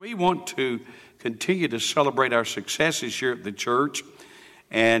We want to continue to celebrate our successes here at the church.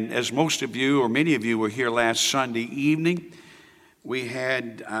 And as most of you, or many of you, were here last Sunday evening, we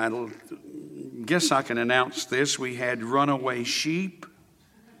had, I guess I can announce this, we had runaway sheep.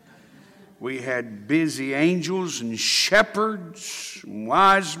 We had busy angels and shepherds, and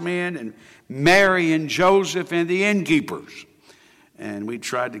wise men, and Mary and Joseph and the innkeepers. And we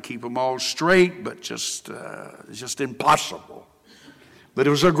tried to keep them all straight, but just impossible. But it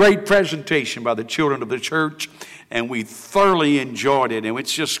was a great presentation by the children of the church, and we thoroughly enjoyed it. And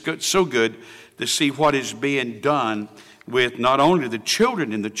it's just good, so good to see what is being done with not only the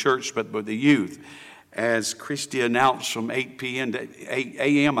children in the church, but with the youth. As Christy announced from 8 p.m. to 8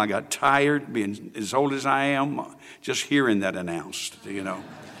 a.m., I got tired, being as old as I am, just hearing that announced,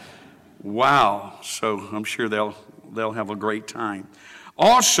 Wow. So I'm sure they'll have a great time.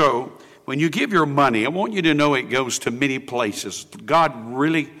 Also, when you give your money, I want you to know it goes to many places. God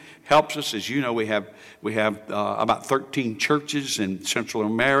really helps us. As you know, we have about 13 churches in Central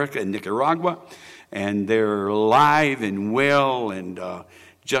America and Nicaragua, and they're alive and well and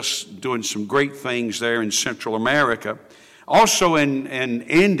just doing some great things there in Central America. Also in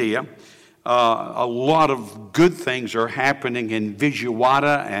India, a lot of good things are happening in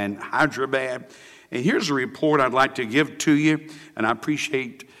Vijayawada and Hyderabad. And here's a report I'd like to give to you, and I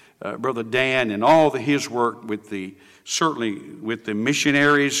appreciate Brother Dan and all his work certainly with the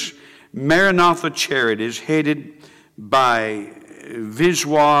missionaries. Maranatha Charities, headed by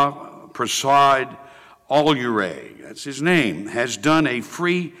Vishwa Prasad Aluray, that's his name, has done a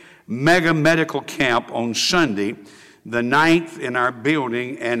free mega medical camp on Sunday, the 9th in our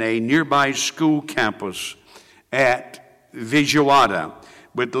building and a nearby school campus at Vijayawada,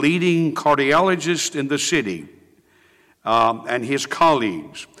 with leading cardiologists in the city and his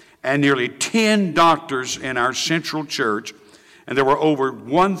colleagues, and nearly 10 doctors in our central church. And there were over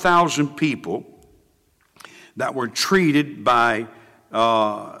 1,000 people that were treated by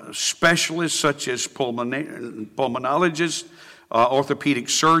specialists such as pulmonologists, orthopedic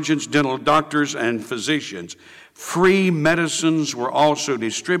surgeons, dental doctors, and physicians. Free medicines were also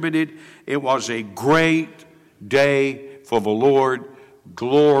distributed. It was a great day for the Lord.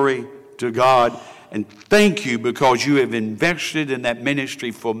 Glory to God. And thank you, because you have invested in that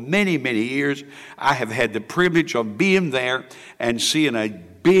ministry for many, many years. I have had the privilege of being there and seeing a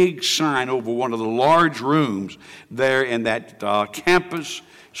big sign over one of the large rooms there in that campus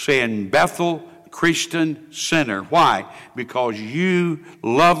saying Bethel Christian Center. Why? Because you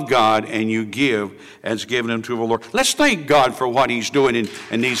love God and you give as given unto the Lord. Let's thank God for what He's doing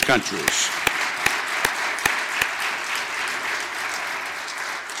in these countries.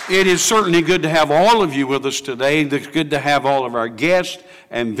 It is certainly good to have all of you with us today. It's good to have all of our guests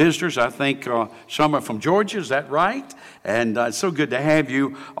and visitors. I think some are from Georgia, is that right? And it's so good to have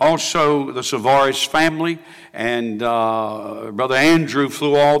you. Also, the Savaris family. And Brother Andrew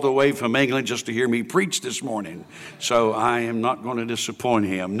flew all the way from England just to hear me preach this morning. So I am not going to disappoint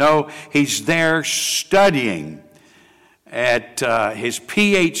him. No, he's there studying at his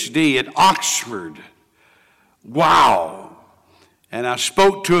PhD at Oxford. Wow. And I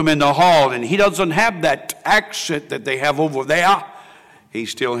spoke to him in the hall, and he doesn't have that accent that they have over there. He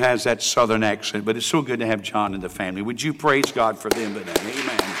still has that southern accent, but it's so good to have John and the family. Would you praise God for them today?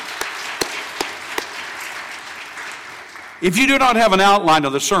 Amen. If you do not have an outline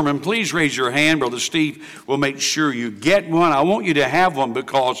of the sermon, please raise your hand. Brother Steve will make sure you get one. I want you to have one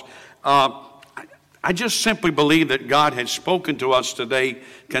because I just simply believe that God has spoken to us today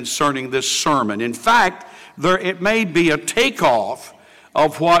concerning this sermon. In fact, it may be a takeoff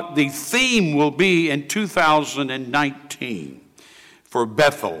of what the theme will be in 2019 for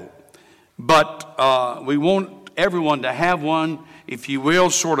Bethel. But we want everyone to have one, if you will,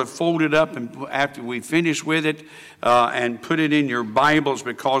 sort of fold it up and after we finish with it and put it in your Bibles,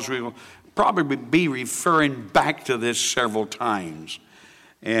 because we will probably be referring back to this several times.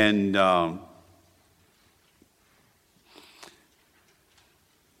 And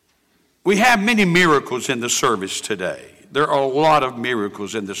we have many miracles in the service today. There are a lot of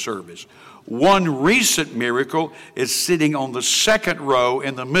miracles in the service. One recent miracle is sitting on the second row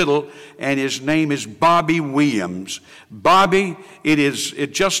in the middle, and his name is Bobby Williams. Bobby,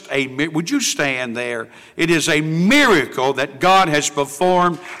 would you stand there? It is a miracle that God has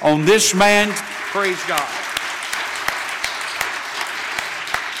performed on this man. Praise God.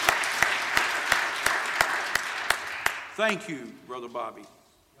 Thank you, Brother Bobby.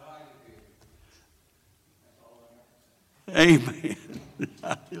 Amen.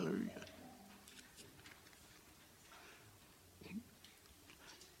 Hallelujah.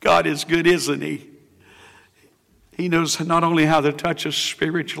 God is good, isn't He? He knows not only how to touch us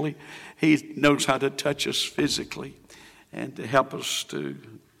spiritually, He knows how to touch us physically and to help us to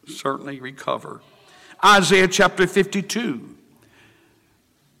certainly recover. Isaiah chapter 52.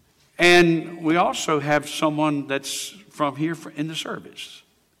 And we also have someone that's from here in the service.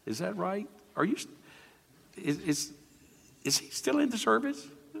 Is that right? Are you? Is he still in the service?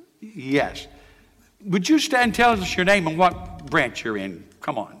 Yes. Would you stand and tell us your name and what branch you're in?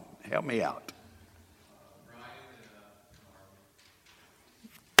 Come on, help me out.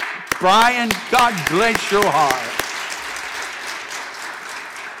 Brian, God bless your heart.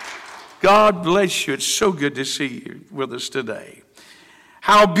 God bless you. It's so good to see you with us today.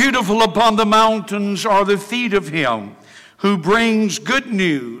 How beautiful upon the mountains are the feet of him who brings good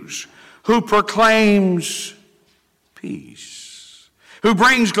news, who proclaims peace, who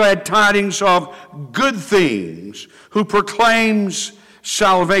brings glad tidings of good things, who proclaims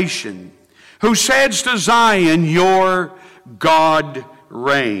salvation, who says to Zion, your God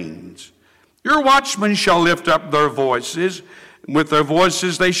reigns. Your watchmen shall lift up their voices. With their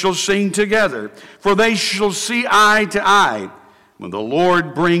voices they shall sing together, for they shall see eye to eye when the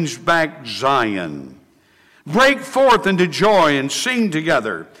Lord brings back Zion. Break forth into joy and sing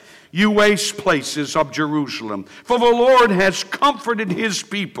together, you waste places of Jerusalem. For the Lord has comforted his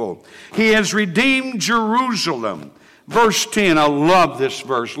people. He has redeemed Jerusalem. Verse 10, I love this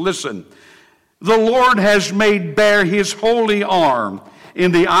verse. Listen. The Lord has made bare his holy arm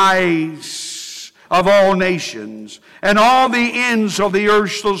in the eyes of all nations, and all the ends of the earth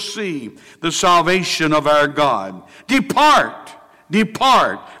shall see the salvation of our God. Depart,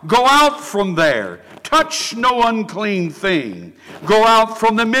 depart, go out from there. Touch no unclean thing. Go out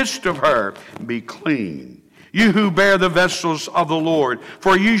from the midst of her, be clean. You who bear the vessels of the Lord,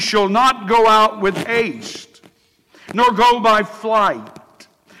 for you shall not go out with haste, nor go by flight.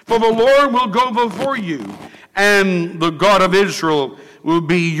 For the Lord will go before you, and the God of Israel will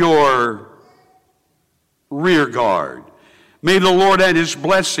be your rear guard. May the Lord add his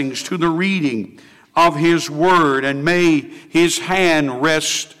blessings to the reading of his word, and may his hand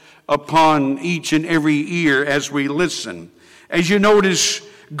rest upon each and every ear as we listen. As you notice,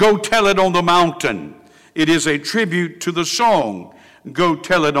 Go Tell It on the Mountain. It is a tribute to the song, Go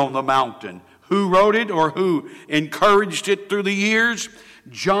Tell It on the Mountain. Who wrote it or who encouraged it through the years?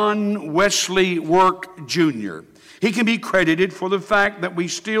 John Wesley Work Jr. He can be credited for the fact that we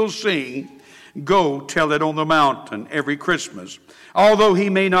still sing Go Tell It on the Mountain every Christmas, although he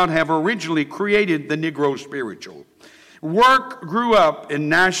may not have originally created the Negro spiritual. Work grew up in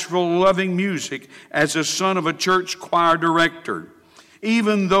Nashville loving music as a son of a church choir director.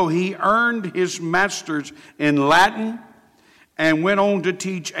 Even though he earned his master's in Latin and went on to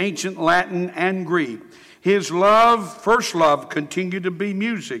teach ancient Latin and Greek, his first love continued to be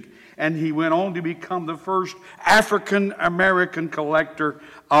music, and he went on to become the first African-American collector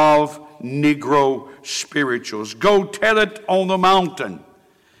of Negro spirituals. Go tell it on the mountain,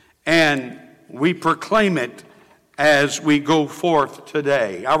 and we proclaim it as we go forth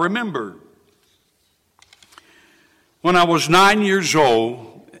today. I remember when I was 9 years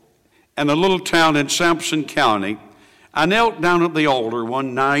old in a little town in Sampson County, I knelt down at the altar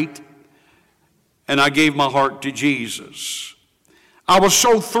one night and I gave my heart to Jesus. I was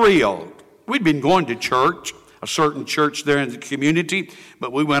so thrilled. We'd been going to church, a certain church there in the community,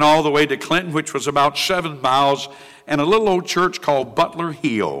 but we went all the way to Clinton, which was about 7 miles, and a little old church called Butler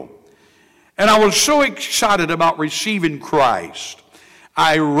Hill. And I was so excited about receiving Christ,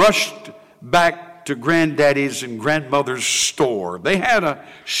 I rushed back to Granddaddy's and Grandmother's store. They had a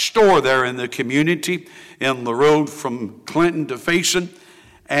store there in the community in the road from Clinton to Faison,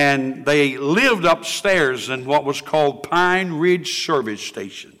 and they lived upstairs in what was called Pine Ridge Service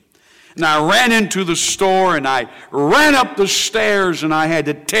Station. And I ran into the store and I ran up the stairs and I had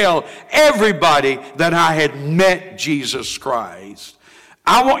to tell everybody that I had met Jesus Christ.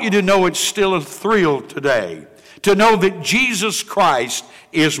 I want you to know it's still a thrill today to know that Jesus Christ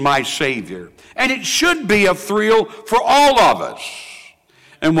is my Savior. And it should be a thrill for all of us.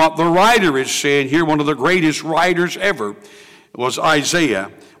 And what the writer is saying here, one of the greatest writers ever was Isaiah.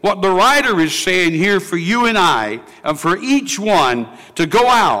 What the writer is saying here for you and I, and for each one to go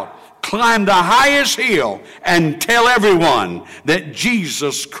out, climb the highest hill, and tell everyone that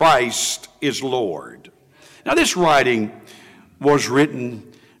Jesus Christ is Lord. Now this writing was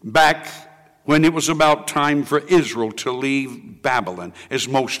written back when it was about time for Israel to leave Babylon. As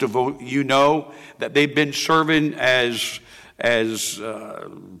most of you know, that they've been serving as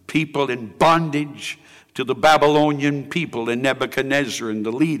people in bondage to the Babylonian people and Nebuchadnezzar and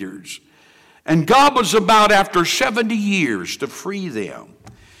the leaders. And God was about, after 70 years, to free them.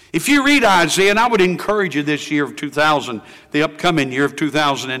 If you read Isaiah, and I would encourage you this year of 2000, the upcoming year of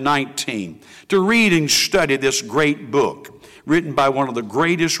 2019, to read and study this great book written by one of the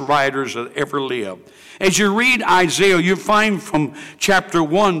greatest writers that ever lived. As you read Isaiah, you find from chapter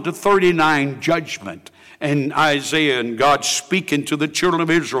 1 to 39 judgment. And Isaiah and God speaking to the children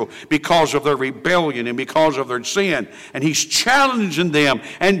of Israel because of their rebellion and because of their sin. And he's challenging them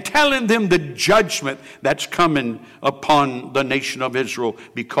and telling them the judgment that's coming upon the nation of Israel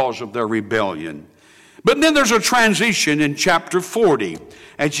because of their rebellion. But then there's a transition in chapter 40.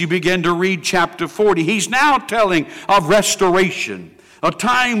 As you begin to read chapter 40, he's now telling of restoration. A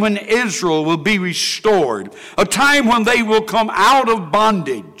time when Israel will be restored. A time when they will come out of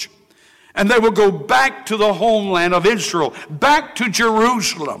bondage. And they will go back to the homeland of Israel, back to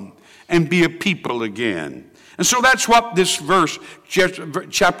Jerusalem, and be a people again. And so that's what this verse,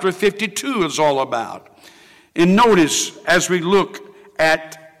 chapter 52, is all about. And notice, as we look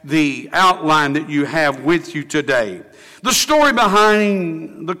at the outline that you have with you today, the story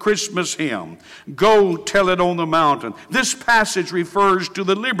behind the Christmas hymn, Go Tell It on the Mountain. This passage refers to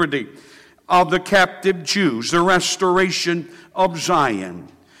the liberty of the captive Jews, the restoration of Zion.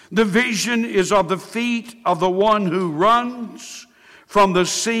 The vision is of the feet of the one who runs from the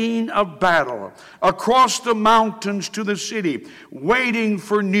scene of battle across the mountains to the city, waiting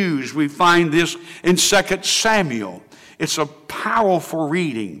for news. We find this in 2 Samuel. It's a powerful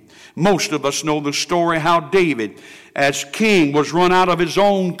reading. Most of us know the story how David, as king, was run out of his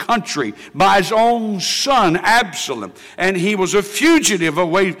own country by his own son, Absalom. And he was a fugitive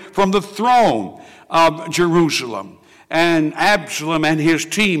away from the throne of Jerusalem. And Absalom and his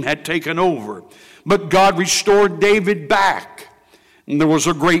team had taken over. But God restored David back. And there was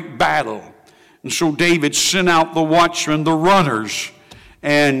a great battle. And so David sent out the watchmen, the runners.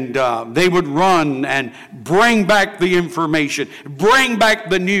 And they would run and bring back the information, bring back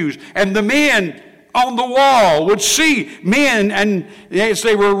the news. And the men on the wall would see men, and as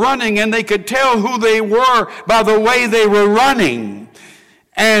they were running, and they could tell who they were by the way they were running.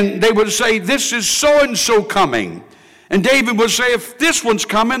 And they would say, this is so-and-so coming. And David would say, if this one's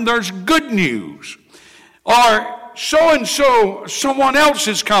coming, there's good news. Or so-and-so, someone else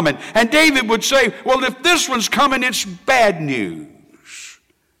is coming. And David would say, well, if this one's coming, it's bad news.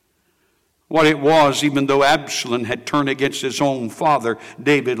 What it was, even though Absalom had turned against his own father,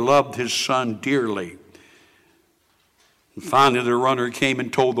 David loved his son dearly. And finally, the runner came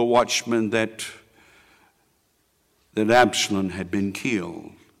and told the watchman that Absalom had been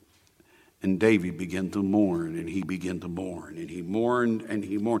killed. And David began to mourn, and he began to mourn, and he mourned, and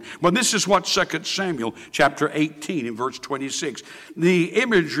he mourned. Well, this is what 2 Samuel chapter 18 and verse 26. The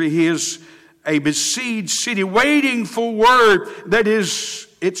imagery is a besieged city waiting for word that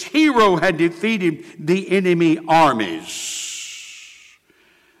its hero had defeated the enemy armies.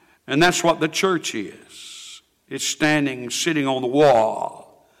 And that's what the church is. It's sitting on the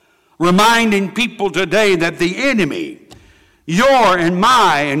wall, reminding people today that the enemy, your and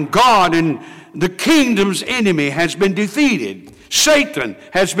my and God and the kingdom's enemy, has been defeated. Satan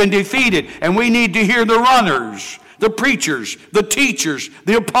has been defeated. And we need to hear the runners, the preachers, the teachers,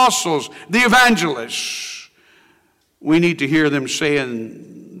 the apostles, the evangelists. We need to hear them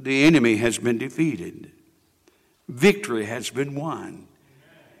saying the enemy has been defeated. Victory has been won.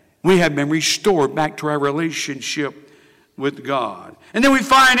 We have been restored back to our relationship with God. And then we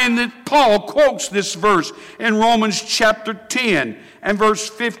find in that Paul quotes this verse in Romans chapter 10 and verse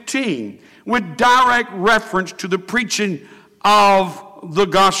 15 with direct reference to the preaching of the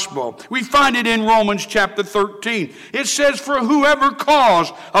gospel. We find it in Romans chapter 13. It says, for whoever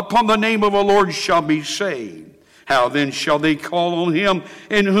calls upon the name of the Lord shall be saved. How then shall they call on him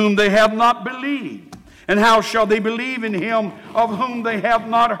in whom they have not believed? And how shall they believe in him of whom they have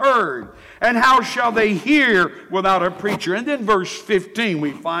not heard? And how shall they hear without a preacher? And then verse 15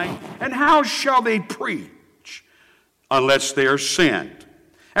 we find, and how shall they preach unless they are sent?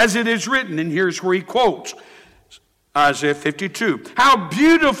 As it is written, and here's where he quotes Isaiah 52. How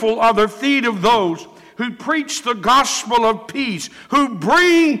beautiful are the feet of those who preach the gospel of peace, who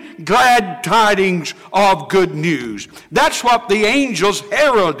bring glad tidings of good news. That's what the angels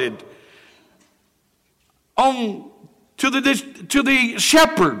heralded to the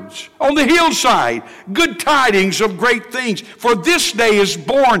shepherds on the hillside. Good tidings of great things. For this day is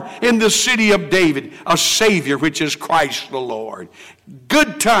born in the city of David a Savior, which is Christ the Lord.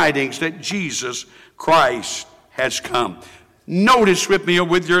 Good tidings that Jesus Christ has come. Notice with me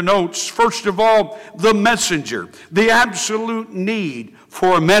with your notes, first of all, the messenger, the absolute need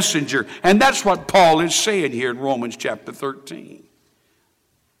for a messenger. And that's what Paul is saying here in Romans chapter 13.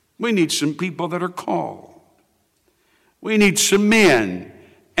 We need some people that are called. We need some men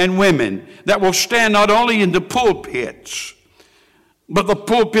and women that will stand not only in the pulpits, but the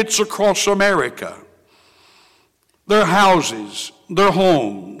pulpits across America, their houses, their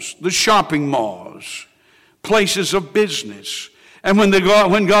homes, the shopping malls, places of business. And when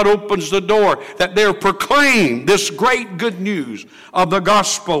God opens the door, that they're proclaimed this great good news of the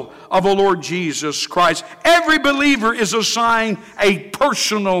gospel of the Lord Jesus Christ. Every believer is assigned a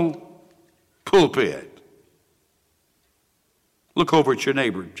personal pulpit. Look over at your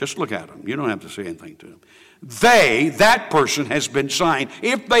neighbor. Just look at them. You don't have to say anything to them. That person has been assigned,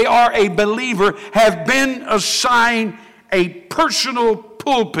 if they are a believer, have been assigned a personal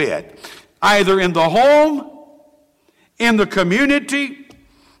pulpit, either in the home, in the community,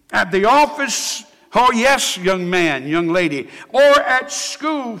 at the office, oh yes, young man, young lady, or at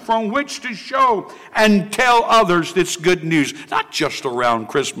school, from which to show and tell others this good news, not just around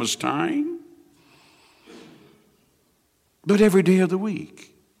Christmas time, but every day of the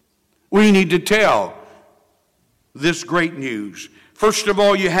week. We need to tell this great news. First of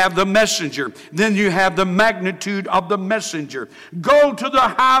all, you have the messenger. Then you have the magnitude of the messenger. Go to the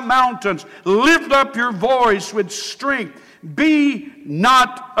high mountains. Lift up your voice with strength. Be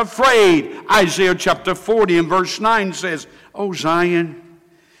not afraid. Isaiah chapter 40 and verse 9 says, O Zion,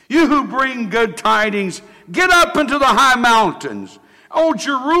 you who bring good tidings, get up into the high mountains. O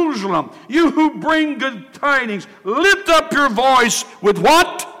Jerusalem, you who bring good tidings, lift up your voice with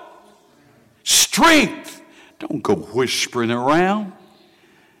what? Strength. Don't go whispering around.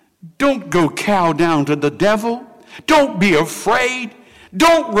 Don't go cow down to the devil. Don't be afraid.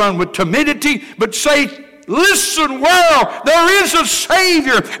 Don't run with timidity, but say, listen well, there is a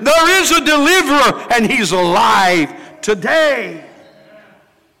Savior, there is a deliverer, and He's alive today.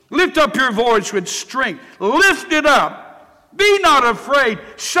 Lift up your voice with strength. Lift it up. Be not afraid.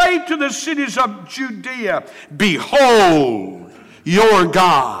 Say to the cities of Judea, behold your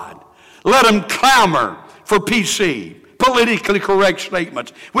God. Let them clamor for PC, politically correct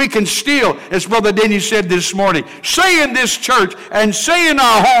statements. We can still, as Brother Denny said this morning, say in this church and say in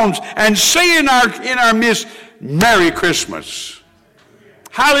our homes and say in our midst, Merry Christmas.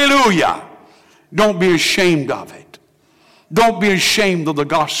 Hallelujah. Don't be ashamed of it. Don't be ashamed of the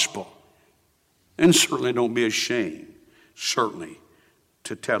gospel. And certainly don't be ashamed, certainly,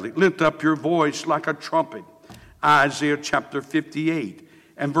 to tell it. Lift up your voice like a trumpet. Isaiah chapter 58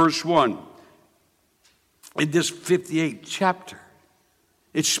 and verse 1. In this 58th chapter,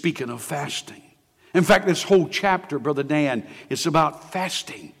 it's speaking of fasting. In fact, this whole chapter, Brother Dan, is about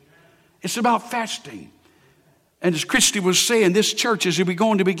fasting. It's about fasting. And as Christy was saying, this church is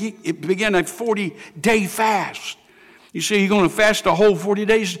going to begin a 40-day fast. You say you're going to fast a whole 40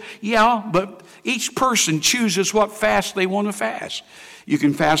 days? Yeah, but each person chooses what fast they want to fast. You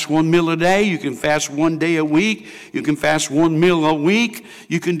can fast one meal a day. You can fast one day a week. You can fast one meal a week.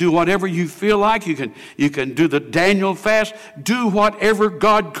 You can do whatever you feel like. You can do the Daniel fast. Do whatever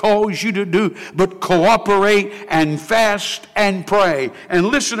God calls you to do, but cooperate and fast and pray. And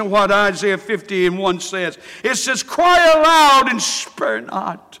listen to what Isaiah 50:1 says. It says, cry aloud and spare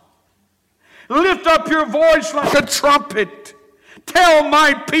not. Lift up your voice like a trumpet. Tell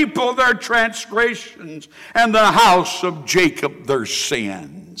my people their transgressions and the house of Jacob their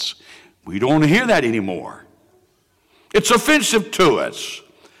sins. We don't hear that anymore. It's offensive to us.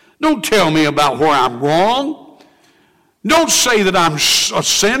 Don't tell me about where I'm wrong. Don't say that I'm a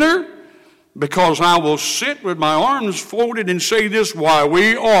sinner, because I will sit with my arms folded and say this, why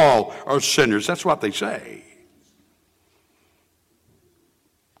we all are sinners. That's what they say.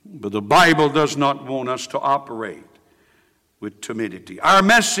 But the Bible does not want us to operate with timidity. Our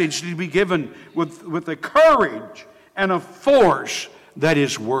message to be given with a courage and a force that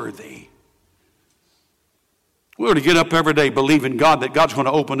is worthy. We ought to get up every day believing God that God's going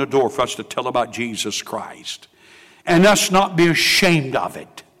to open the door for us to tell about Jesus Christ. And us not be ashamed of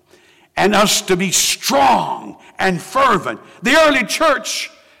it. And us to be strong and fervent. The early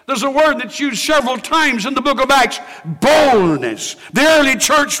church, there's a word that's used several times in the book of Acts, boldness. The early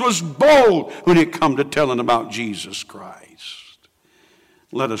church was bold when it come to telling about Jesus Christ.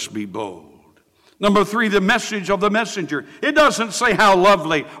 Let us be bold. Number 3, the message of the messenger. It doesn't say how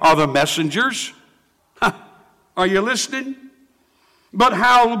lovely are the messengers. Are you listening? But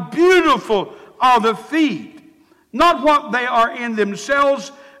how beautiful are the feet. Not what they are in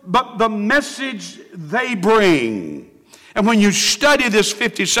themselves, but the message they bring. And when you study this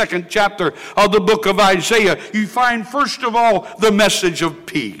 52nd chapter of the book of Isaiah, you find, first of all, the message of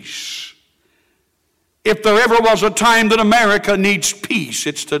peace. If there ever was a time that America needs peace,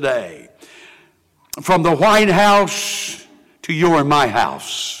 it's today. From the White House to your and my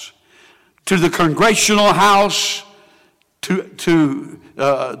house, to the Congressional House, to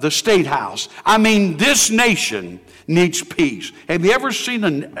the State House. I mean, this nation needs peace. Have you ever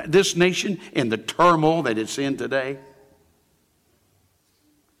seen this nation in the turmoil that it's in today?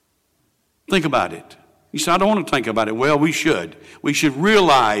 Think about it. You say, I don't want to think about it. Well, we should. We should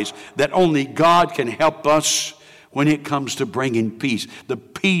realize that only God can help us when it comes to bringing peace. The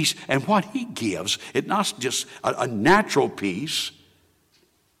peace and what He gives, it's not just a natural peace,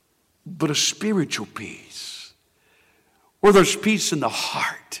 but a spiritual peace. Where there's peace in the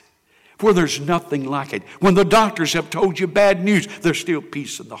heart, where there's nothing like it. When the doctors have told you bad news, there's still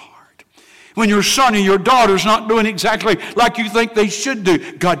peace in the heart. When your son or your daughter's not doing exactly like you think they should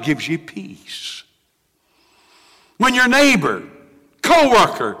do, God gives you peace. When your neighbor,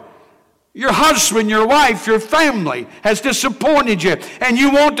 co-worker, your husband, your wife, your family has disappointed you and you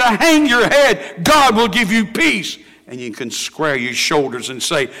want to hang your head, God will give you peace. And you can square your shoulders and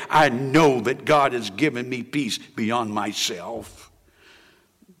say, I know that God has given me peace beyond myself.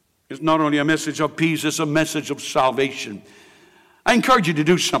 It's not only a message of peace, it's a message of salvation. I encourage you to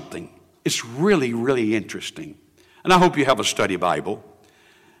do something. It's really, really interesting. And I hope you have a study Bible.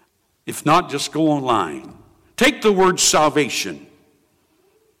 If not, just go online. Take the word salvation.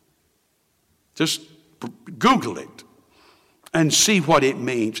 Just Google it and see what it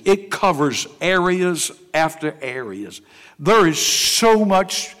means. It covers areas after areas. There is so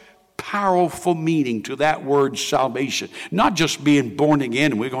much powerful meaning to that word salvation. Not just being born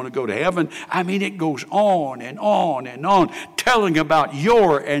again and we're going to go to heaven. I mean, it goes on and on and on, telling about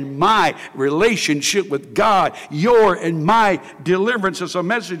your and my relationship with God, your and my deliverance. It's a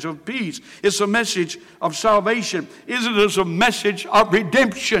message of peace. It's a message of salvation. It is a message of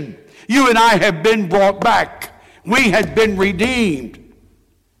redemption. You and I have been brought back. We had been redeemed.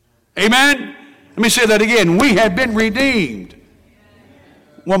 Amen? Let me say that again. We have been redeemed.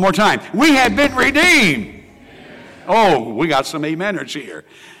 One more time. We have been redeemed. Oh, we got some ameners here.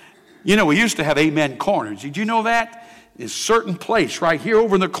 You know, we used to have amen corners. Did you know that? In a certain place right here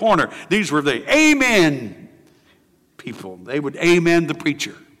over in the corner, these were the amen people. They would amen the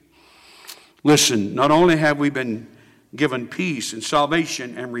preacher. Listen, not only have we been given peace and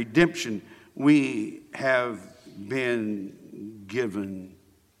salvation and redemption, we have been given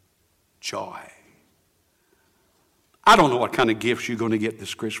joy. I don't know what kind of gifts you're going to get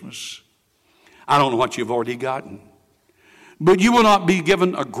this Christmas. I don't know what you've already gotten. But you will not be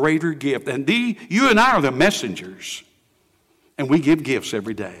given a greater gift. And you and I are the messengers. And we give gifts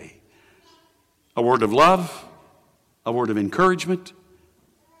every day. A word of love, a word of encouragement,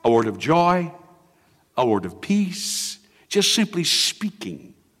 a word of joy, a word of peace. Just simply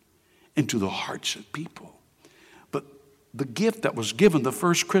speaking into the hearts of people. But the gift that was given the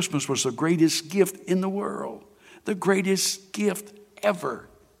first Christmas was the greatest gift in the world. The greatest gift ever.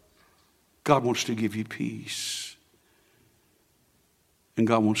 God wants to give you peace. And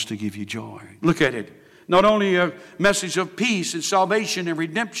God wants to give you joy. Look at it. Not only a message of peace and salvation and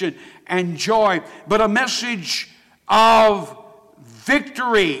redemption and joy, but a message of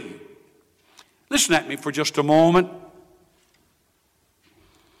victory. Listen at me for just a moment.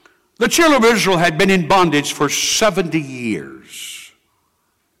 The children of Israel had been in bondage for 70 years.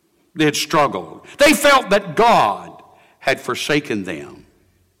 They had struggled. They felt that God had forsaken them.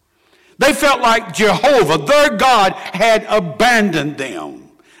 They felt like Jehovah, their God, had abandoned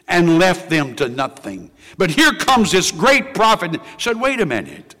them and left them to nothing. But here comes this great prophet and said, wait a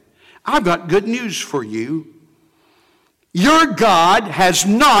minute. I've got good news for you. Your God has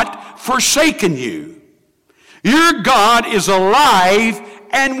not forsaken you. Your God is alive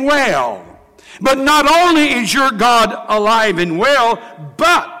and well. But not only is your God alive and well,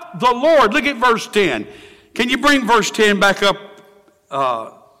 but the Lord, look at verse 10. Can you bring verse 10 back up,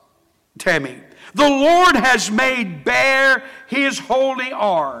 Tammy? The Lord has made bare His holy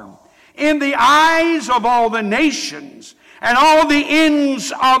arm in the eyes of all the nations, and all the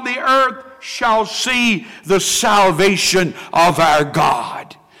ends of the earth shall see the salvation of our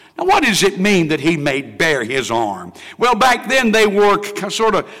God. Now, what does it mean that He made bare His arm? Well, back then they wore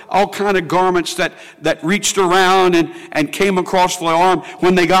sort of all kind of garments that reached around and came across the arm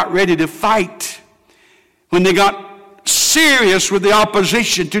when they got ready to fight. When they got serious with the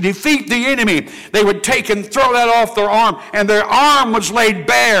opposition to defeat the enemy, they would take and throw that off their arm, and their arm was laid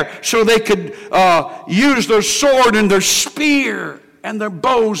bare so they could use their sword and their spear and their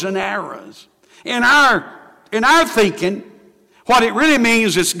bows and arrows. In our thinking, what it really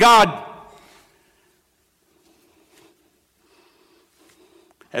means is God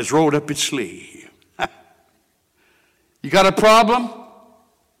has rolled up its sleeve. You got a problem?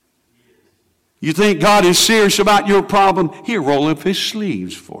 You think God is serious about your problem? He'll roll up His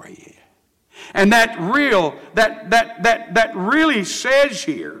sleeves for you. And that really says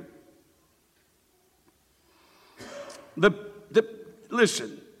here,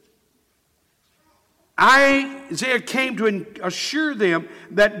 listen, Isaiah came to assure them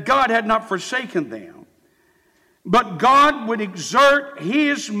that God had not forsaken them, but God would exert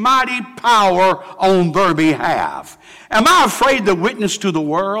His mighty power on their behalf. Am I afraid to witness to the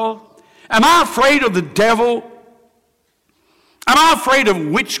world? Am I afraid of the devil? Am I afraid of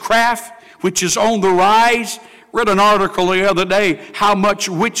witchcraft, which is on the rise? Read an article the other day how much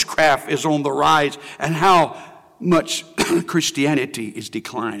witchcraft is on the rise and how much Christianity is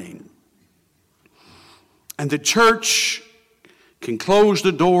declining. And the church can close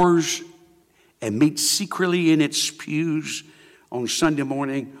the doors and meet secretly in its pews on Sunday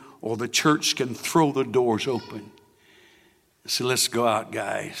morning, or the church can throw the doors open. So let's go out,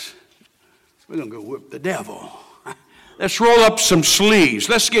 guys. We're going to go whip the devil. Let's roll up some sleeves.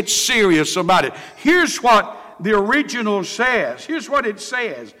 Let's get serious about it. Here's what the original says. Here's what it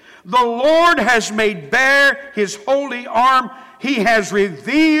says. The Lord has made bare His holy arm. He has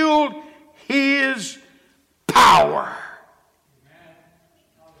revealed His power.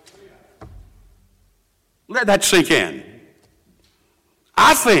 Let that sink in.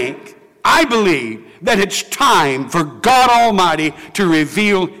 I believe that it's time for God Almighty to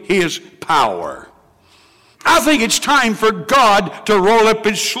reveal His power. I think it's time for God to roll up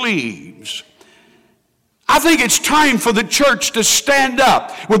His sleeves. I think it's time for the church to stand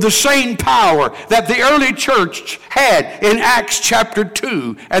up with the same power that the early church had in Acts chapter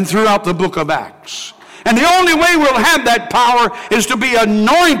 2 and throughout the book of Acts. And the only way we'll have that power is to be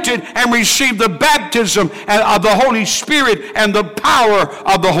anointed and receive the baptism of the Holy Spirit and the power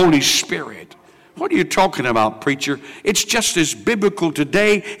of the Holy Spirit. What are you talking about, preacher? It's just as biblical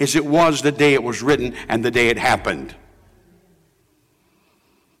today as it was the day it was written and the day it happened.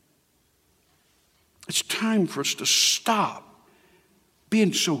 It's time for us to stop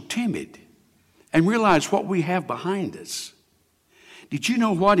being so timid and realize what we have behind us. Did you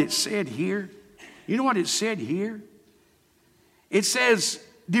know what it said here? You know what it said here? It says,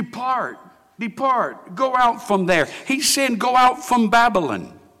 depart, go out from there. He's saying, go out from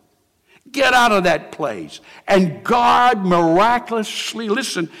Babylon. Get out of that place. And God miraculously,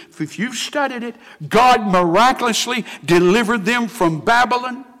 listen, if you've studied it, God miraculously delivered them from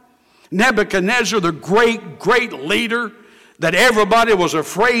Babylon. Nebuchadnezzar, the great leader that everybody was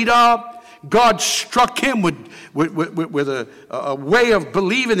afraid of, God struck him with a way of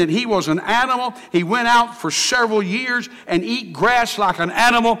believing that he was an animal. He went out for several years and eat grass like an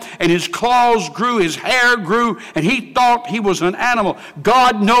animal, and his claws grew, his hair grew, and he thought he was an animal.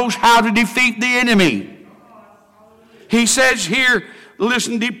 God knows how to defeat the enemy. He says here,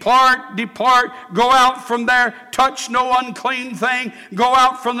 listen, depart, go out from there, touch no unclean thing, go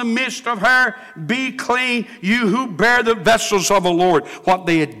out from the midst of her, be clean, you who bear the vessels of the Lord. What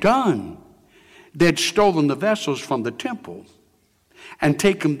they had done, they'd stolen the vessels from the temple and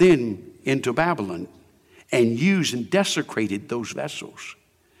taken them then into Babylon and used and desecrated those vessels.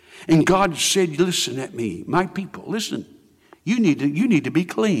 And God said, listen at me, my people, listen, you need to be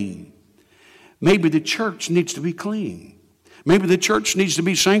clean. Maybe the church needs to be clean. Maybe the church needs to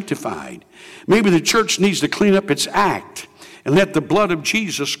be sanctified. Maybe the church needs to clean up its act and let the blood of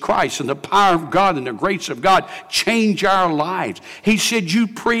Jesus Christ and the power of God and the grace of God change our lives. He said, you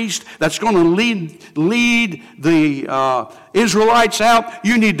priest that's going to lead the Israelites out,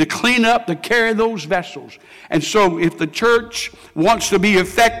 you need to clean up, to carry those vessels. And so if the church wants to be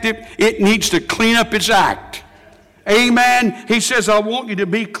effective, it needs to clean up its act. Amen. He says, I want you to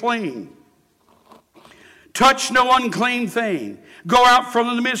be clean. Touch no unclean thing. Go out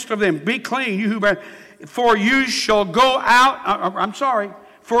from the midst of them. Be clean, you who bear. For you shall go out,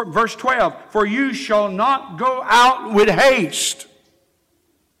 for verse 12, for you shall not go out with haste.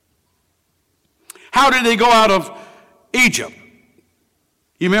 How did they go out of Egypt?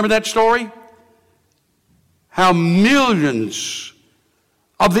 You remember that story? How millions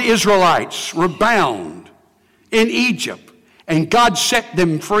of the Israelites were bound in Egypt, and God set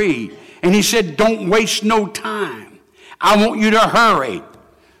them free. And He said, don't waste no time. I want you to hurry.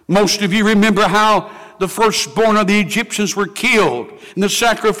 Most of you remember how the firstborn of the Egyptians were killed and the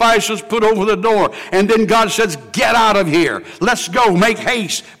sacrifices put over the door. And then God says, get out of here. Let's go. Make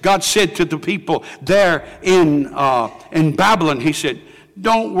haste. God said to the people there in Babylon, He said,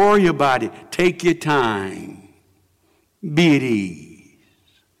 don't worry about it. Take your time. Be at ease.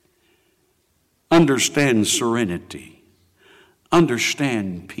 Understand serenity.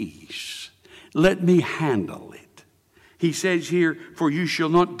 Understand peace. Let me handle it. He says here, for you shall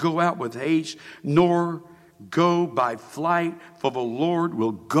not go out with haste, nor go by flight, for the Lord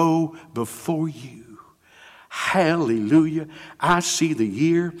will go before you. Hallelujah. I see the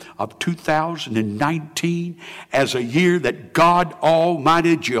year of 2019 as a year that God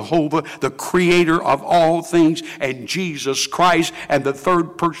Almighty Jehovah, the creator of all things, and Jesus Christ and the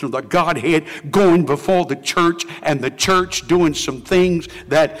third person of the Godhead going before the church, and the church doing some things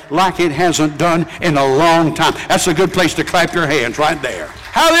that like it hasn't done in a long time. That's a good place to clap your hands right there.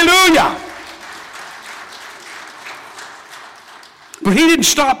 Hallelujah. But he didn't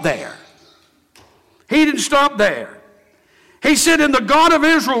stop there. He didn't stop there. He said, and the God of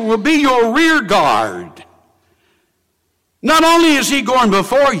Israel will be your rear guard. Not only is he going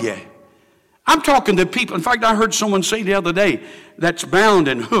before you, I'm talking to people. In fact, I heard someone say the other day that's bound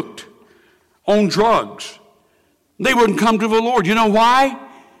and hooked on drugs. They wouldn't come to the Lord. You know why?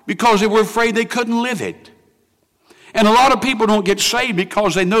 Because they were afraid they couldn't live it. And a lot of people don't get saved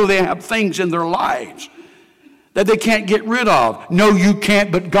because they know they have things in their lives that they can't get rid of. No, you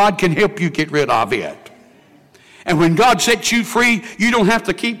can't, but God can help you get rid of it. And when God sets you free, you don't have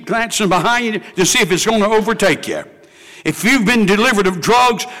to keep glancing behind you to see if it's going to overtake you. If you've been delivered of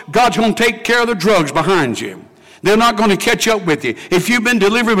drugs, God's going to take care of the drugs behind you. They're not going to catch up with you. If you've been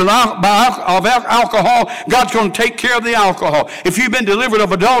delivered of alcohol, God's going to take care of the alcohol. If you've been delivered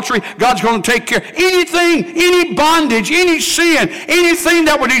of adultery, God's going to take care of anything, any bondage, any sin, anything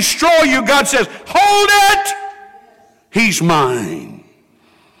that would destroy you. God says, hold it. He's mine.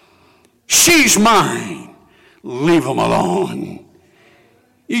 She's mine. Leave them alone.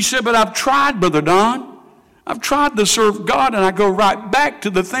 You said, but I've tried, Brother Don. I've tried to serve God, and I go right back to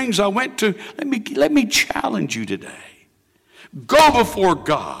the things I went to. Let me challenge you today. Go before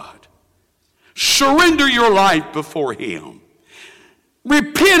God. Surrender your life before Him.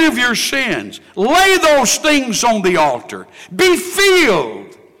 Repent of your sins. Lay those things on the altar. Be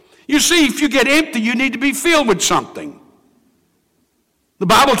filled. You see, if you get empty, you need to be filled with something. The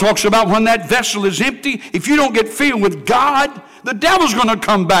Bible talks about when that vessel is empty, if you don't get filled with God, the devil's going to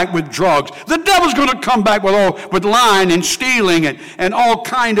come back with drugs. The devil's going to come back with lying and stealing and all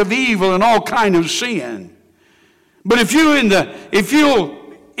kind of evil and all kind of sin. But if you're in the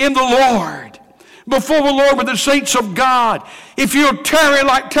Lord, before the Lord with the saints of God, if you'll tarry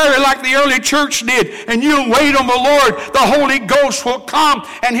like the early church did, and you'll wait on the Lord, the Holy Ghost will come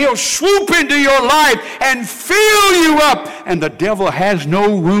and He'll swoop into your life and fill you up, and the devil has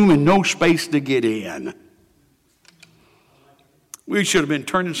no room and no space to get in. We should have been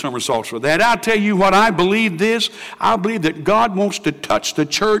turning somersaults for that. I'll tell you what, I believe this. I believe that God wants to touch the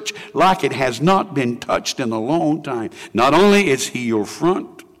church like it has not been touched in a long time. Not only is He your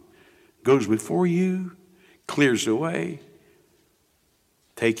front, goes before you, clears the way.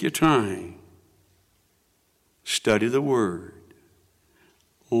 Take your time. Study the Word.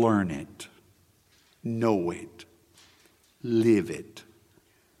 Learn it. Know it. Live it.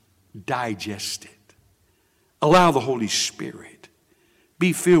 Digest it. Allow the Holy Spirit.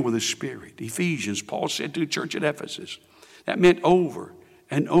 Be filled with the Spirit. Ephesians, Paul said to the church at Ephesus. That meant over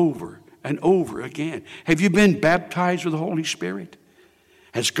and over and over again. Have you been baptized with the Holy Spirit?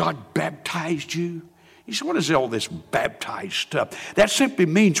 Has God baptized you? You say, what is all this baptized stuff? That simply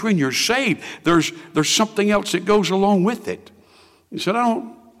means when you're saved, there's something else that goes along with it. You said, I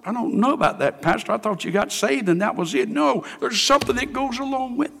don't know about that, Pastor. I thought you got saved and that was it. No, there's something that goes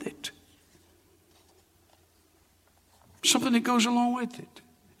along with it. Something that goes along with it.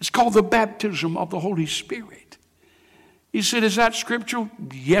 It's called the baptism of the Holy Spirit. You said, is that scriptural?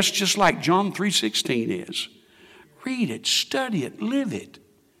 Yes, just like John 3:16 is. Read it, study it, live it.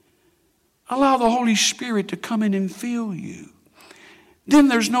 Allow the Holy Spirit to come in and fill you. Then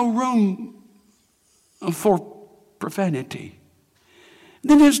there's no room for profanity.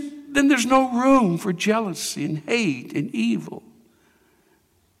 Then there's no room for jealousy and hate and evil.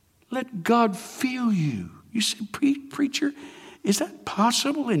 Let God fill you. You say, preacher, is that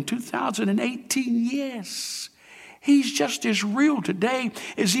possible in 2018? Yes. He's just as real today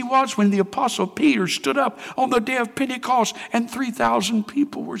as He was when the Apostle Peter stood up on the day of Pentecost and 3,000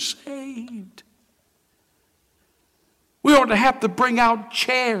 people were saved. We ought to have to bring out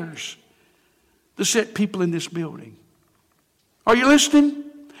chairs to set people in this building. Are you listening?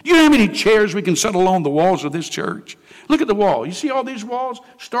 Do you know how many chairs we can set along the walls of this church? Look at the wall. You see all these walls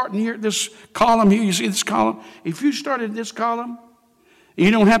starting here at this column here? You see this column? If you started this column, you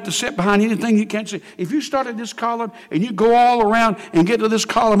don't have to sit behind anything you can't see. If you start at this column and you go all around and get to this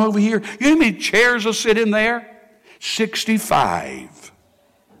column over here, you know how many chairs will sit in there? 65.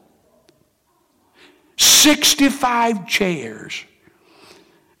 65 chairs.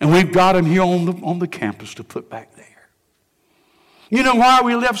 And we've got them here on the campus to put back there. You know why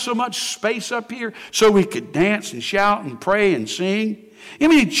we left so much space up here? So we could dance and shout and pray and sing. You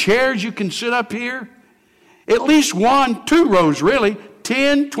know how many chairs you can sit up here? At least 1, 2 rows really.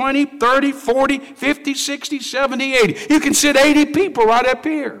 10, 20, 30, 40, 50, 60, 70, 80. You can sit 80 people right up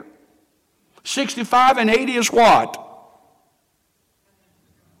here. 65 and 80 is what?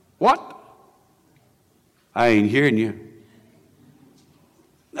 What? I ain't hearing you.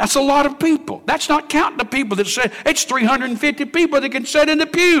 That's a lot of people. That's not counting the people that sit. It's 350 people that can sit in the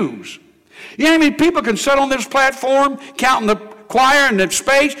pews. You know how many people can sit on this platform, counting the choir and the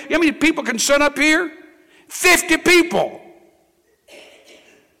space? You know how many people can sit up here? 50 people.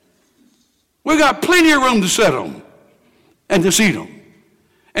 We got plenty of room to sit them and to seat them.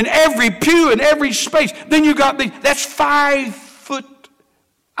 And every pew and every space. Then you got that's 5-foot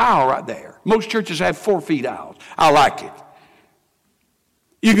aisle right there. Most churches have 4 feet aisles. I like it.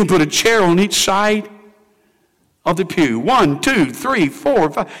 You can put a chair on each side of the pew. 1, 2, 3, 4,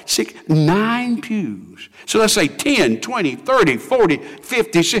 5, 6, 9 pews. So let's say 10, 20, 30, 40,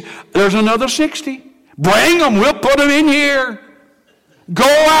 50, 60. There's another 60. Bring them. We'll put them in here.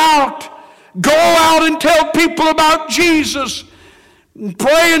 Go out. Go out and tell people about Jesus.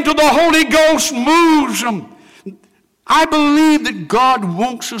 Pray until the Holy Ghost moves them. I believe that God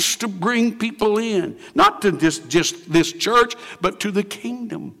wants us to bring people in. Not to just this church, but to the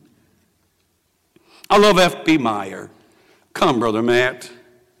kingdom. I love F.B. Meyer. Come, Brother Matt.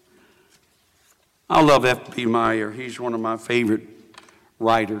 I love F.B. Meyer. He's one of my favorite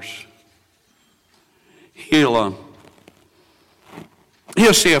writers. He'll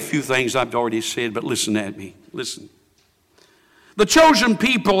say a few things I've already said, but listen at me. Listen. The chosen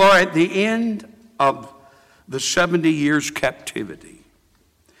people are at the end of the 70 years captivity.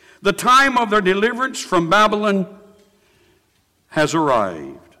 The time of their deliverance from Babylon has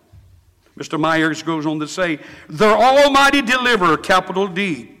arrived. Mr. Myers goes on to say, their almighty deliverer, capital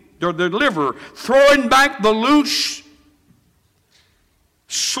D, their deliverer, throwing back the loose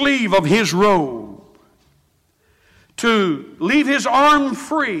sleeve of his robe to leave his arm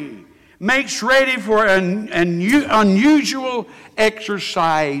free, makes ready for an unusual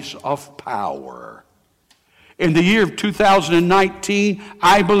exercise of power. In the year of 2019,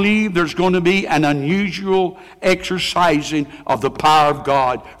 I believe there's going to be an unusual exercising of the power of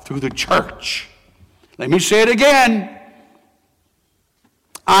God through the church. Let me say it again.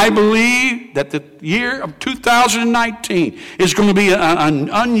 I believe that the year of 2019 is going to be an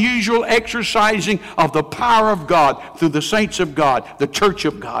unusual exercising of the power of God through the saints of God, the church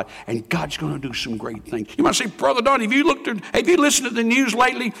of God, and God's going to do some great things. You might say, Brother Don, have you listened to the news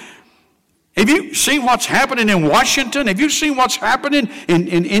lately? Have you seen what's happening in Washington? Have you seen what's happening in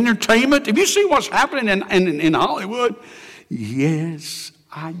entertainment? Have you seen what's happening in Hollywood? Yes,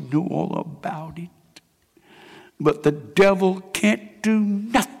 I know all about it. But the devil can't do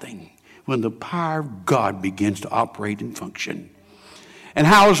nothing when the power of God begins to operate and function. And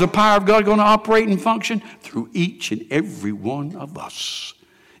how is the power of God going to operate and function? Through each and every one of us.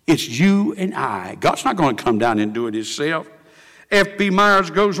 It's you and I. God's not going to come down and do it himself. F.B.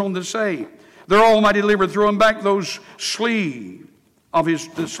 Myers goes on to say, their almighty deliverer throwing back those sleeve of his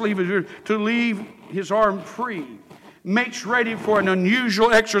to leave his arm free, makes ready for an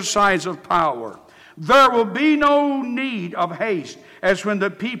unusual exercise of power. There will be no need of haste, as when the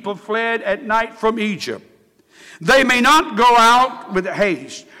people fled at night from Egypt. They may not go out with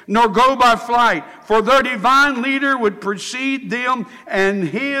haste, nor go by flight, for their divine leader would precede them, and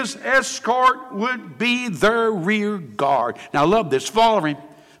his escort would be their rear guard. Now, I love this.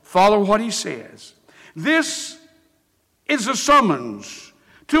 Follow what he says. This is a summons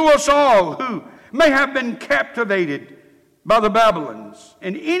to us all who may have been captivated by the Babylons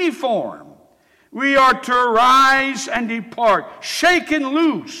in any form. We are to arise and depart, shaking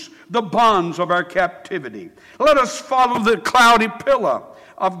loose the bonds of our captivity. Let us follow the cloudy pillar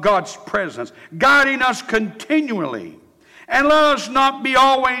of God's presence, guiding us continually. And let us not be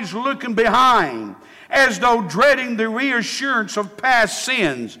always looking behind, as though dreading the reassurance of past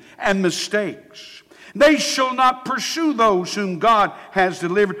sins and mistakes. They shall not pursue those whom God has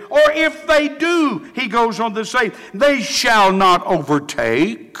delivered. Or if they do, he goes on to say, they shall not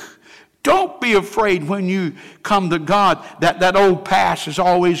overtake. Don't be afraid when you come to God that old past is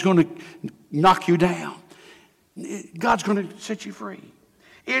always going to knock you down. God's going to set you free.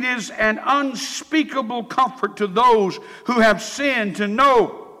 It is an unspeakable comfort to those who have sinned to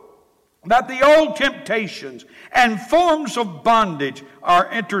know that the old temptations and forms of bondage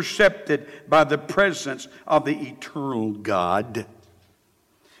are intercepted by the presence of the eternal God.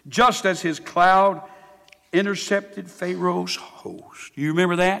 Just as his cloud intercepted Pharaoh's host. Do you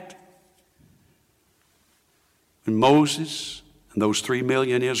remember that? When Moses And those 3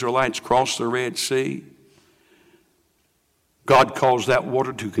 million Israelites crossed the Red Sea. God caused that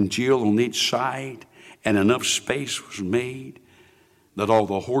water to congeal on each side, and enough space was made that all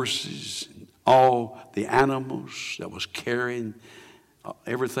the horses, all the animals that was carrying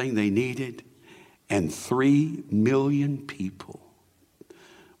everything they needed, and 3 million people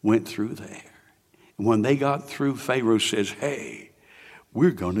went through there. And when they got through, Pharaoh says, hey,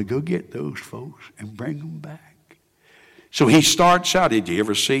 we're going to go get those folks and bring them back. So he starts out. Did you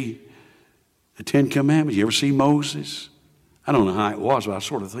ever see the Ten Commandments? Did you ever see Moses? I don't know how it was, but I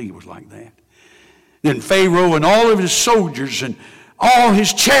sort of think it was like that. Then Pharaoh and all of his soldiers and all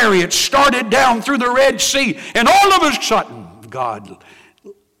his chariots started down through the Red Sea. And all of a sudden, God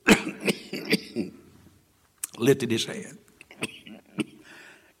lifted his hand.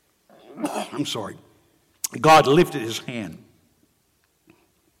 I'm sorry. God lifted his hand.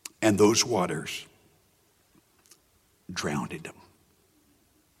 And those waters drowned them.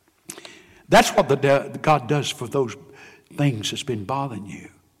 That's what God does for those things that's been bothering you.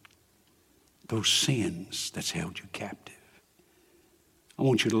 Those sins that's held you captive. I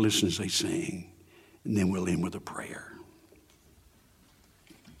want you to listen as they sing, and then we'll end with a prayer.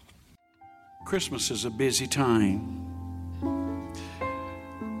 Christmas is a busy time.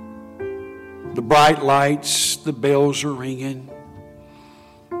 The bright lights, the bells are ringing.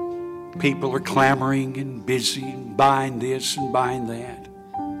 People are clamoring and busy and buying this and buying that.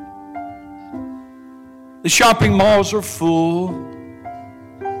 The shopping malls are full.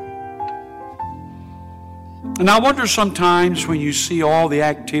 And I wonder sometimes when you see all the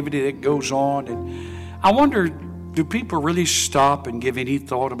activity that goes on, and I wonder, do people really stop and give any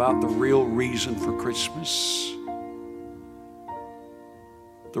thought about the real reason for Christmas?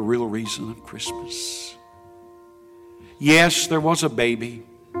 The real reason of Christmas. Yes, there was a baby.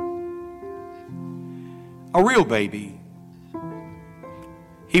 A real baby.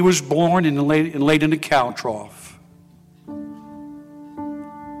 He was born and laid in a cow trough.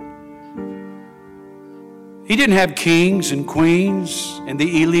 He didn't have kings and queens and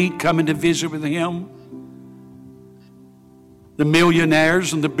the elite coming to visit with him. The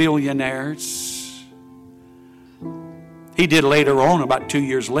millionaires and the billionaires. He did later on, about 2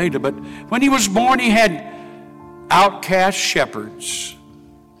 years later. But when he was born, he had outcast shepherds.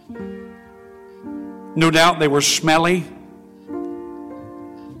 No doubt they were smelly.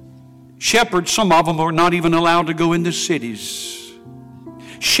 Shepherds, some of them were not even allowed to go into cities.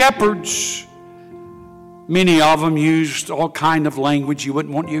 Shepherds, many of them used all kind of language you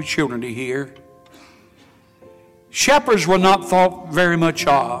wouldn't want your children to hear. Shepherds were not thought very much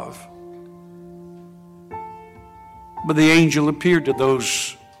of. But the angel appeared to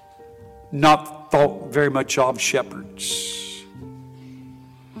those not thought very much of shepherds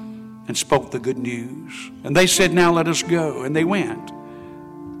and spoke the good news. And they said, now let us go. And they went.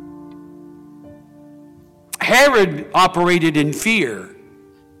 Herod operated in fear.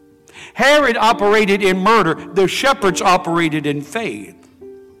 Herod operated in murder. The shepherds operated in faith.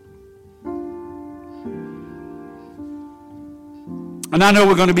 And I know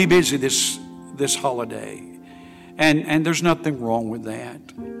we're going to be busy this holiday. And there's nothing wrong with that.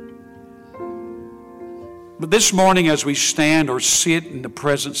 But this morning as we stand or sit in the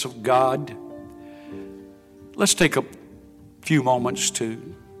presence of God, let's take a few moments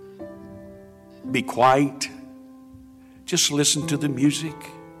to be quiet. Just listen to the music.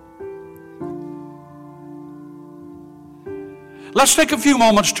 Let's take a few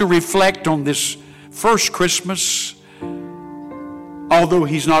moments to reflect on this first Christmas. Although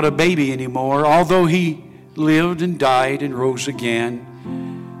he's not a baby anymore, although he lived and died and rose again,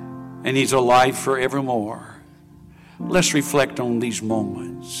 and he's alive forevermore. Let's reflect on these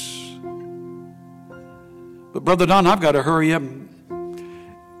moments. But Brother Don, I've got to hurry up and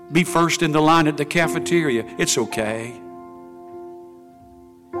be first in the line at the cafeteria. It's okay.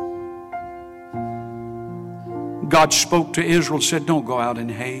 God spoke to Israel and said, don't go out in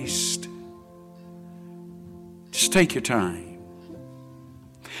haste. Just take your time.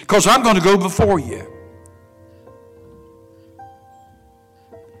 Because I'm going to go before you.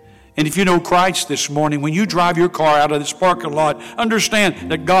 And if you know Christ this morning, when you drive your car out of this parking lot,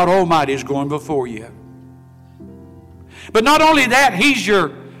 understand that God Almighty is going before you. But not only that, He's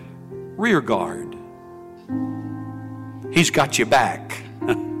your rear guard. He's got your back.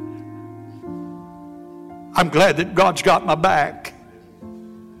 I'm glad that God's got my back.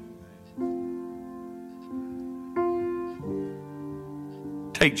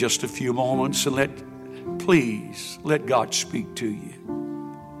 Take just a few moments and please let God speak to you.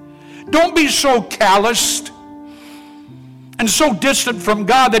 Don't be so calloused and so distant from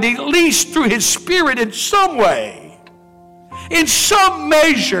God that at least through His Spirit in some way, in some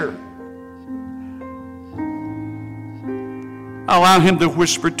measure. Allow Him to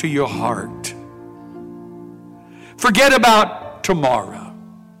whisper to your heart. Forget about tomorrow.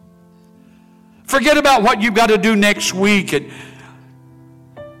 Forget about what you've got to do next week and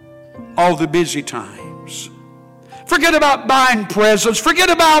all the busy times. Forget about buying presents. Forget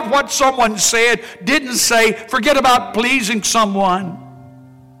about what someone said, didn't say. Forget about pleasing someone.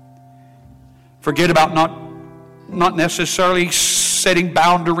 Forget about not necessarily setting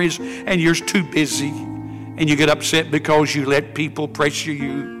boundaries and you're too busy and you get upset because you let people pressure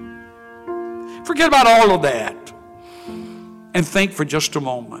you. Forget about all of that and think for just a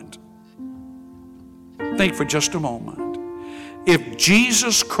moment. Think for just a moment. If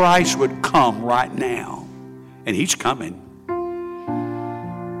Jesus Christ would come right now, and He's coming,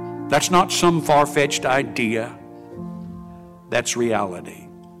 that's not some far-fetched idea. That's reality.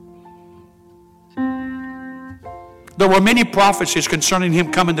 There were many prophecies concerning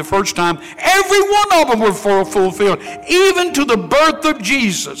Him coming the first time. Every one of them were fulfilled, even to the birth of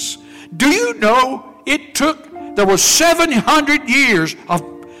Jesus. Do you know there were 700 years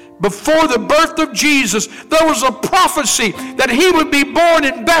before the birth of Jesus, there was a prophecy that He would be born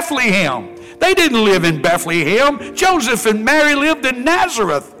in Bethlehem. They didn't live in Bethlehem. Joseph and Mary lived in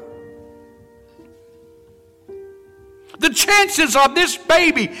Nazareth. The chances of this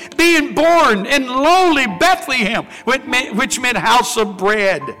baby being born in lowly Bethlehem, which meant house of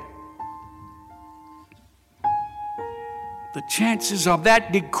bread, the chances of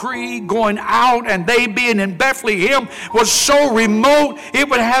that decree going out and they being in Bethlehem was so remote, it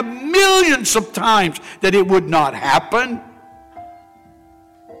would have millions of times that it would not happen.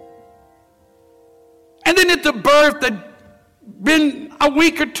 And then at the birth, that been a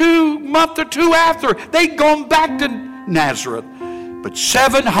week or two, month or two after, they'd gone back to Nazareth. But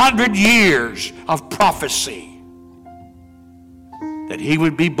 700 years of prophecy that He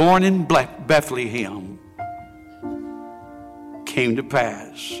would be born in Bethlehem came to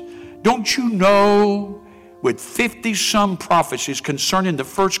pass. Don't you know, with 50-some prophecies concerning the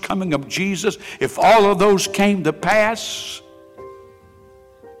first coming of Jesus, if all of those came to pass,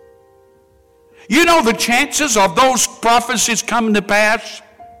 you know the chances of those prophecies coming to pass?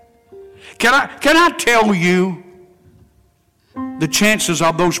 Can I tell you the chances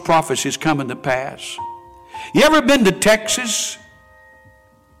of those prophecies coming to pass? You ever been to Texas?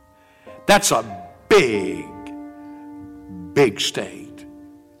 That's a big state.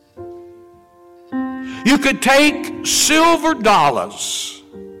 You could take silver dollars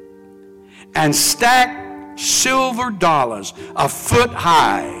and stack silver dollars a foot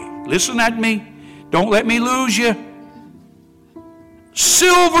high. Listen at me. Don't let me lose you.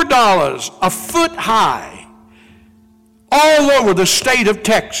 Silver dollars a foot high all over the state of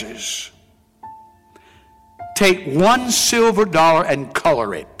Texas. Take one silver dollar and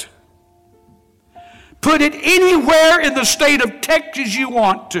color it. Put it anywhere in the state of Texas you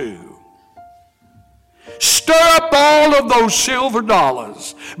want to. Stir up all of those silver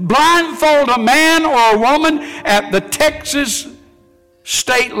dollars. Blindfold a man or a woman at the Texas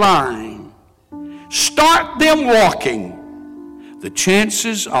state line. Start them walking. The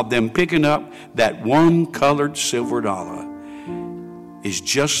chances of them picking up that one colored silver dollar is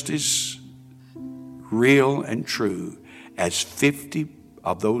just as real and true as 50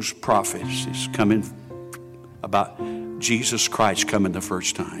 of those prophecies coming about Jesus Christ coming the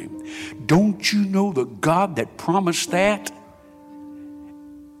first time. Don't you know the God that promised that?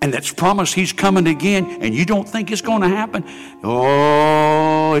 And that's promised He's coming again, and you don't think it's going to happen?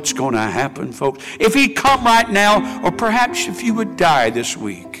 Oh, it's going to happen, folks. If He'd come right now, or perhaps if you would die this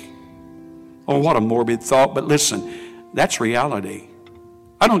week. Oh, what a morbid thought, but listen, that's reality.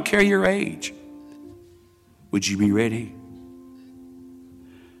 I don't care your age. Would you be ready?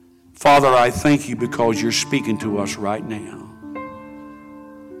 Father, I thank You because You're speaking to us right now.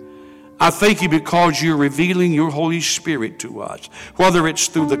 I thank You because You're revealing Your Holy Spirit to us, whether it's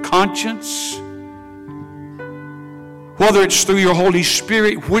through the conscience, whether it's through Your Holy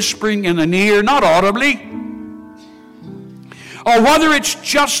Spirit whispering in an ear, not audibly, or whether it's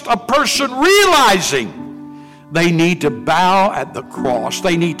just a person realizing they need to bow at the cross.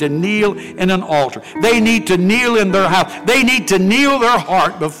 They need to kneel in an altar. They need to kneel in their house. They need to kneel their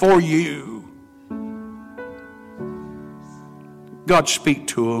heart before You. God, speak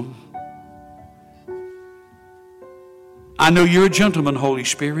to them. I know You're a gentleman, Holy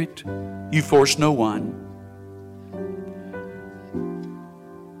Spirit. You force no one.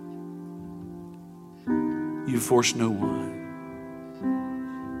 You force no one.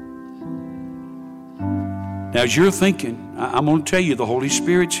 Now, as you're thinking, I'm going to tell you the Holy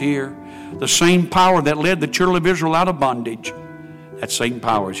Spirit's here. The same power that led the children of Israel out of bondage, that same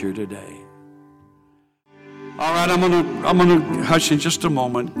power is here today. All right, I'm gonna hush in just a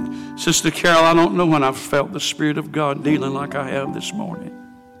moment. Sister Carol, I don't know when I've felt the Spirit of God dealing like I have this morning.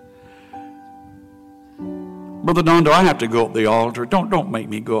 Brother Don, do I have to go up the altar? Don't make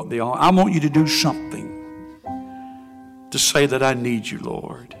me go up the altar. I want you to do something to say that I need you,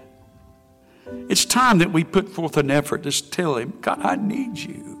 Lord. It's time that we put forth an effort to tell Him, God, I need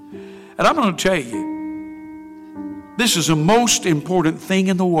you. And I'm going to tell you, this is the most important thing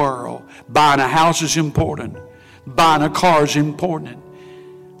in the world. Buying a house is important. Buying a car is important.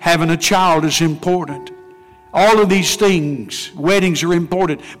 Having a child is important. All of these things, weddings are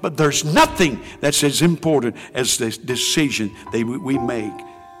important, but there's nothing that's as important as this decision that we make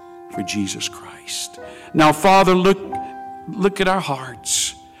for Jesus Christ. Now, Father, look at our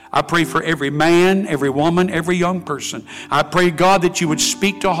hearts. I pray for every man, every woman, every young person. I pray, God, that you would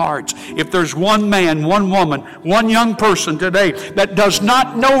speak to hearts. If there's one man, one woman, one young person today that does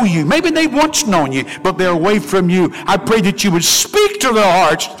not know you, maybe they once known you, but they're away from you, I pray that you would speak to their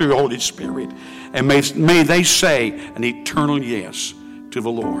hearts through the Holy Spirit. And may they say an eternal yes to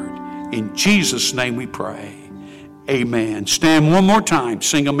the Lord. In Jesus' name we pray. Amen. Stand one more time.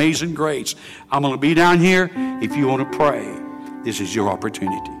 Sing Amazing Grace. I'm going to be down here. If you want to pray, this is your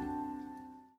opportunity.